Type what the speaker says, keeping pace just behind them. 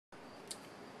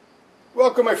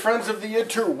Welcome, my friends of the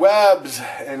interwebs,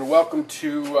 and welcome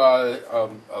to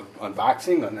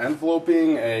unboxing,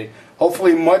 enveloping,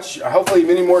 hopefully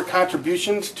many more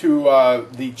contributions to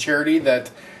the charity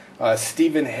that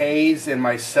Stephen Hayes and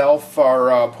myself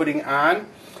are putting on.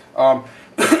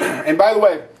 And by the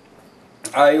way,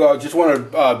 I just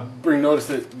want to bring notice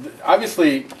that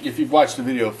obviously, if you've watched the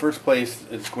video, first place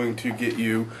is going to get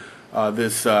you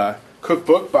this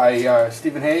cookbook by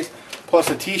Stephen Hayes, plus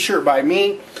a T-shirt by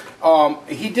me.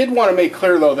 He did want to make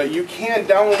clear, though, that you can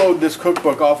download this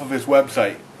cookbook off of his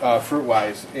website,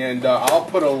 Fruitwise, and I'll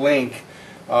put a link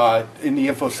in the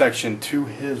info section to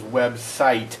his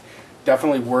website.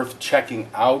 Definitely worth checking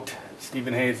out.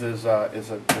 Stephen Hayes is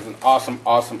an awesome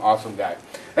guy.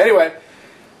 Anyway,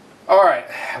 all right,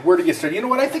 where to get started? You know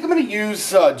what? I think I'm going to use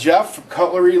Jeff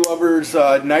Cutlery Lover's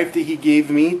knife that he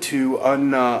gave me to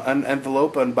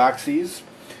unbox these.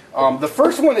 The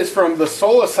first one is from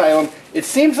TheSoloAsylum. It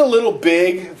seems a little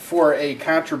big for a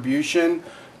contribution,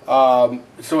 so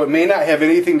it may not have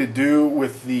anything to do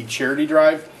with the charity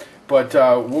drive, but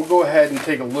we'll go ahead and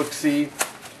take a look-see.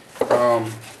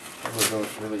 I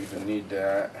don't really even need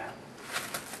that.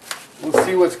 We'll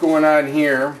see what's going on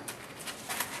here.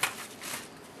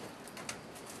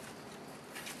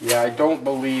 Yeah, I don't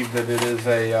believe that it is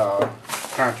a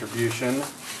contribution.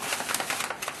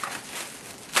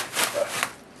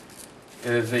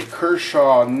 It is a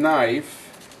Kershaw knife.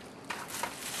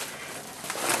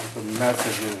 There's a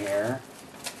message in here.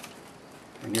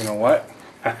 And you know what?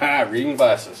 Haha, reading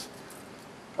glasses.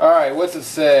 Alright, what's it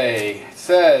say? It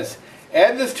says,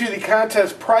 add this to the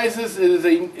contest prizes. It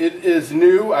is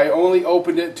new. I only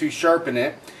opened it to sharpen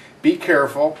it. Be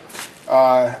careful.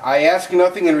 I ask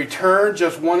nothing in return.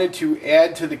 Just wanted to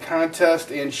add to the contest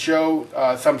and show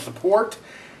some support.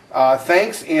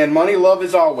 Thanks and money, love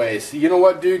as always. You know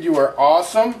what, dude? You are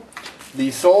awesome.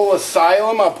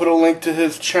 TheSoloAsylum. I'll put a link to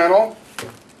his channel.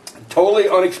 Totally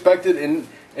unexpected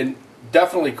and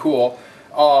definitely cool.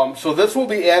 So this will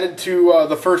be added to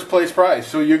the first place prize.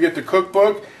 So you get the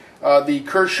cookbook, the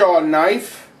Kershaw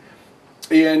knife,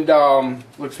 and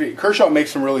let's see. Kershaw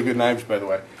makes some really good knives, by the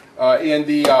way. And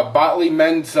the Botley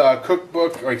Men's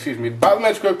Cookbook, or excuse me, Botley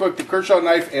Men's Cookbook, the Kershaw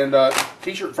knife, and a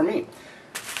T-shirt for me.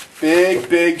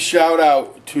 Big shout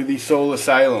out to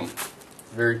TheSoloAsylum.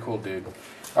 Very cool, dude.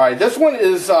 All right, this one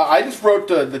is, I just wrote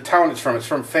the town it's from. It's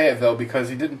from Fayetteville because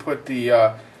he didn't put the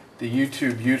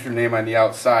YouTube username on the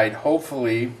outside.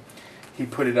 Hopefully, he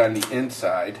put it on the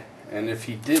inside. And if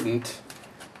he didn't,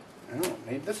 I don't know,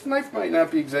 maybe this knife might not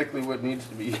be exactly what needs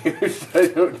to be used. I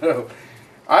don't know.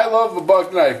 I love a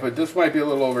buck knife, but this might be a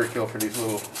little overkill for these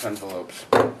little envelopes.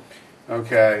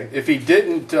 Okay, if he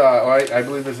didn't, I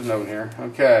believe there's a note here.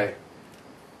 Okay.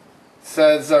 It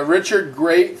says, Richard,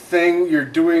 great thing you're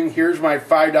doing. Here's my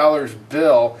 $5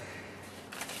 bill.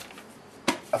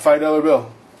 A $5 bill.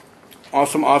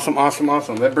 Awesome.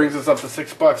 That brings us up to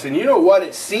 $6. And you know what?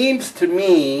 It seems to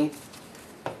me,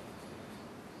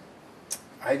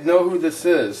 I know who this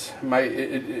is.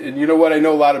 And you know what? I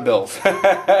know a lot of bills.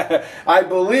 I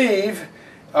believe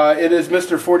it is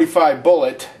Mr. 45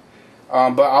 Bullet.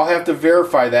 But I'll have to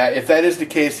verify that. If that is the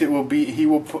case, it will be.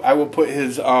 I will put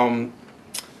his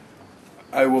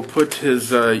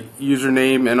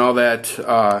username and all that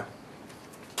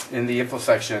in the info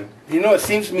section. You know, it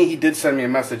seems to me he did send me a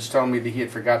message telling me that he had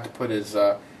forgot to put his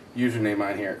username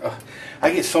on here. Ugh,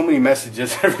 I get so many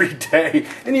messages every day,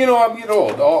 and you know I'm getting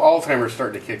old. Alzheimer's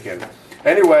starting to kick in.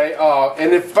 Anyway,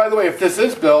 and if, by the way, if this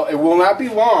is Bill, it will not be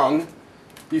long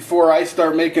before I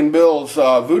start making Bill's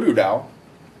voodoo doll.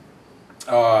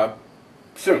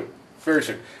 Soon. Very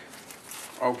soon.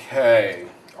 Okay.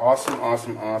 Awesome.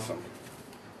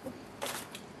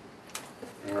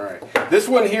 Alright. This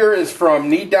one here is from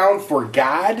Knee Down for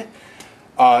God.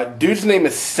 Dude's name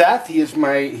is Seth. He is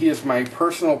my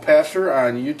personal pastor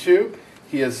on YouTube.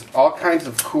 He is all kinds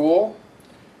of cool.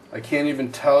 I can't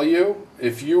even tell you.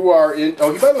 If you are in...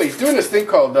 Oh, by the way, he's doing this thing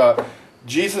called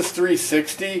Jesus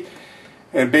 360.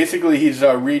 And basically, he's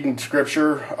reading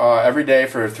scripture every day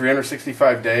for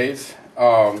 365 days,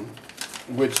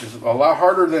 which is a lot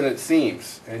harder than it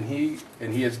seems. And he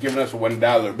has given us a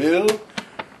 $1 bill.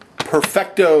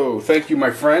 Perfecto. Thank you,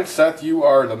 my friend. Seth, you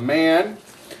are the man.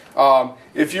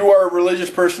 If you are a religious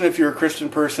person, if you're a Christian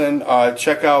person,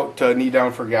 check out Knee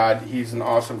Down for God. He's an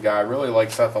awesome guy. I really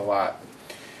like Seth a lot.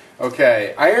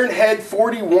 Okay, Ironhead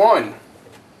 41.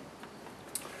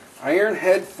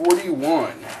 Ironhead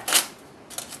 41.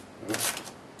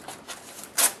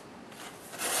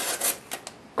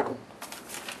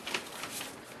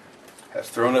 Has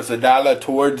thrown us $1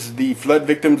 towards the flood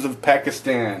victims of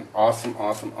Pakistan. Awesome.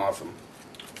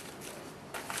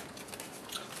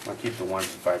 I'll keep the 1s and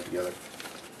 5 together.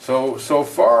 So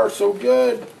far, so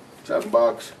good.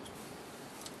 $7.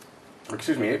 Or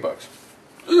excuse me, $8.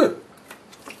 Ugh.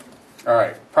 All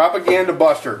right,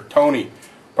 PropagandaBuster, Tony.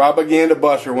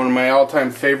 PropagandaBuster, one of my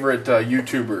all-time favorite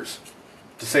YouTubers,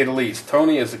 to say the least.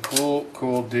 Tony is a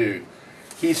cool dude.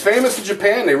 He's famous in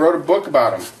Japan. They wrote a book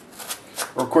about him.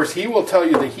 Or, of course, he will tell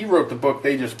you that he wrote the book.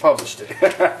 They just published it.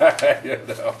 You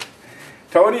know.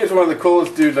 Tony is one of the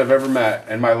coolest dudes I've ever met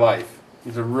in my life.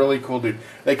 He's a really cool dude.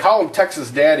 They call him Texas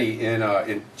Daddy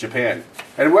in Japan.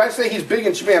 And when I say he's big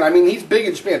in Japan, I mean he's big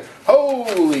in Japan.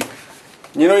 Holy!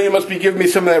 You know, you must be giving me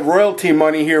some of that royalty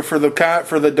money here for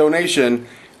the donation.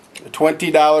 A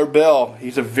 $20 bill.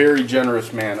 He's a very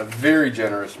generous man. A very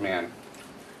generous man.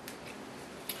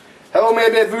 Hello,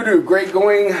 MadBadVoodo. Great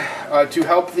going to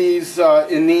help these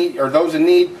in need, or those in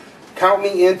need. Count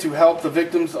me in to help the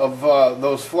victims of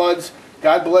those floods.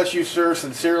 God bless you, sir.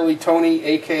 Sincerely, Tony,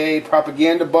 a.k.a.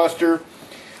 PropagandaBuster.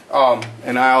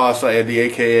 And I'll also add the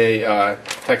a.k.a.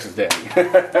 Texas Daddy.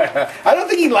 I don't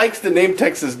think he likes the name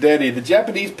Texas Daddy. The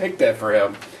Japanese picked that for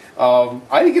him.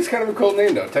 I think it's kind of a cool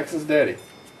name, though. Texas Daddy.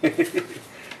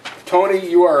 Tony,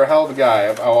 you are a hell of a guy.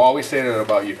 I'll always say that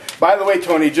about you. By the way,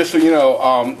 Tony, just so you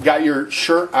know, got your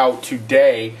shirt out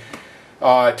today.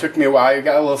 It took me a while. I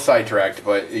got a little sidetracked,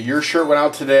 but your shirt went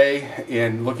out today,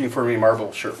 and Looking for Me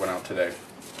Marble shirt went out today.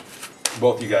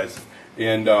 Both you guys.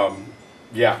 And,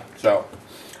 yeah, so.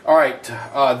 All right.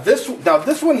 This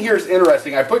one here is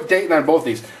interesting. I put Dayton on both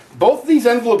these. Both these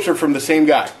envelopes are from the same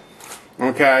guy.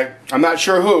 Okay? I'm not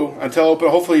sure who until, but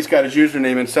hopefully he's got his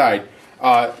username inside.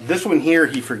 This one here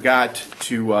he forgot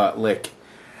to lick,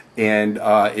 and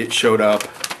it showed up.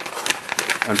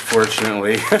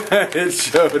 Unfortunately, it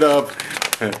showed up.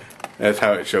 That's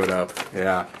how it showed up.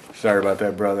 Yeah, sorry about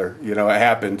that, brother. You know, it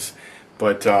happens.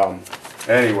 But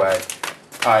anyway,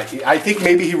 I think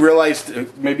maybe he realized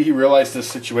this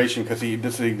situation because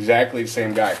this is exactly the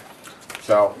same guy.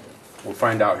 So we'll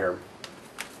find out here.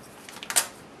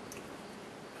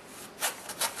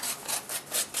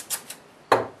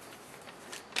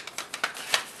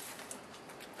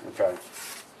 Okay.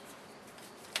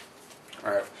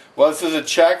 All right. Well, this is a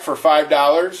check for $5.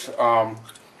 Let me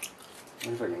see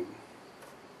if I can.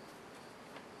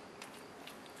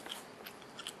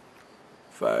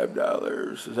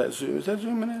 $5. Is that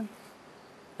zooming in?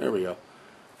 There we go.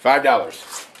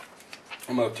 $5.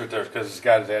 I'm gonna put there because it's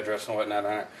got his address and whatnot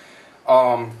on it.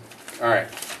 All right.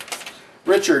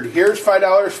 Richard, here's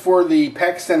 $5 for the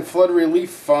Pakistan Flood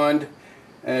Relief Fund.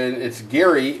 And it's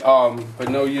Gary, but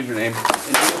no username.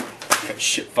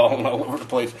 Shit falling all over the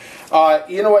place.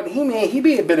 You know what? He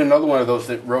may have been another one of those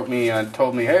that wrote me and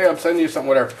told me, hey, I'm sending you something,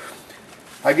 whatever.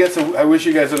 I guess I wish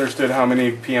you guys understood how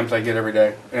many PMs I get every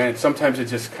day. And sometimes it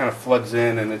just kind of floods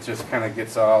in and it just kind of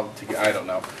gets all together. I don't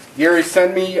know. Gary,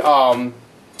 send me your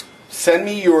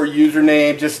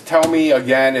username. Just tell me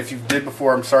again if you did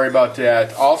before. I'm sorry about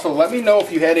that. Also, let me know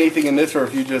if you had anything in this or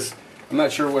if you just, I'm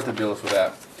not sure what the deal is with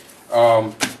that.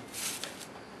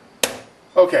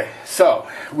 Okay, so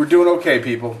we're doing okay,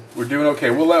 people. We're doing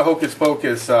okay. We'll let Hocus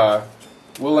Pocus,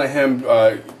 we'll let him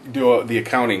do the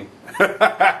accounting.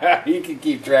 He can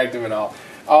keep track of it all.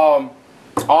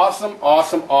 Awesome.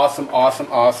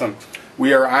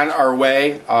 We are on our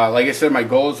way. Like I said, my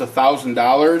goal is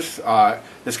 $1,000.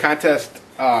 This contest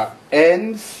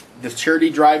ends, this charity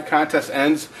drive contest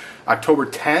ends October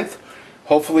 10th.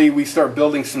 Hopefully we start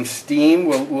building some steam.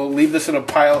 We'll leave this in a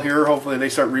pile here. Hopefully they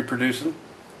start reproducing.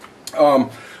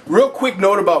 Real quick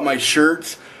note about my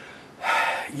shirts.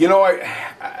 You know,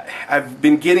 I've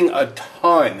been getting a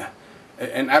ton,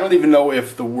 and I don't even know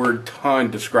if the word ton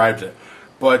describes it,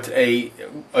 but a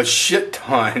shit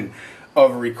ton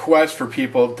of requests for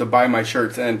people to buy my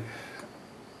shirts. And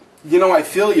you know, I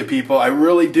feel you, people. I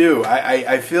really do.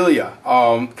 I feel you.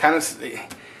 Kind of.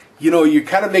 You know, you're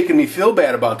kind of making me feel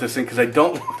bad about this thing because I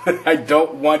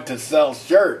don't want to sell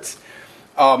shirts.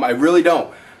 I really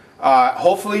don't.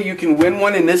 Hopefully you can win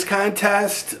one in this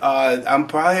contest. I'm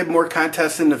probably have more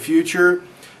contests in the future.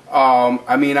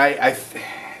 I mean,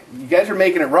 you guys are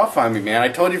making it rough on me, man. I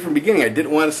told you from the beginning I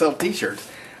didn't want to sell T-shirts.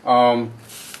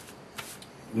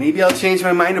 Maybe I'll change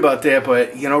my mind about that,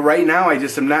 but you know, right now I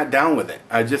just am not down with it.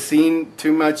 I've just seen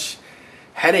too much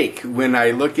headache when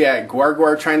I look at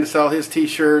Guar trying to sell his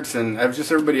T-shirts and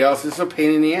just everybody else. It's a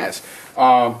pain in the ass.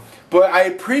 But I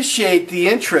appreciate the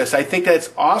interest. I think that's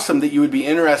awesome that you would be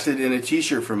interested in a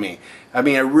T-shirt from me. I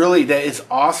mean, that is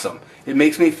awesome. It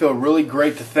makes me feel really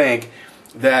great to think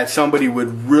that somebody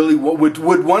would really would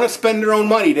want to spend their own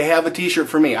money to have a T-shirt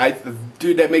for me.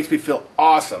 Dude, that makes me feel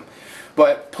awesome.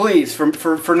 But please,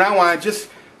 for now on, just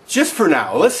Just for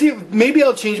now. Let's see. Maybe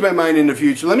I'll change my mind in the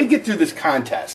future. Let me get through this contest.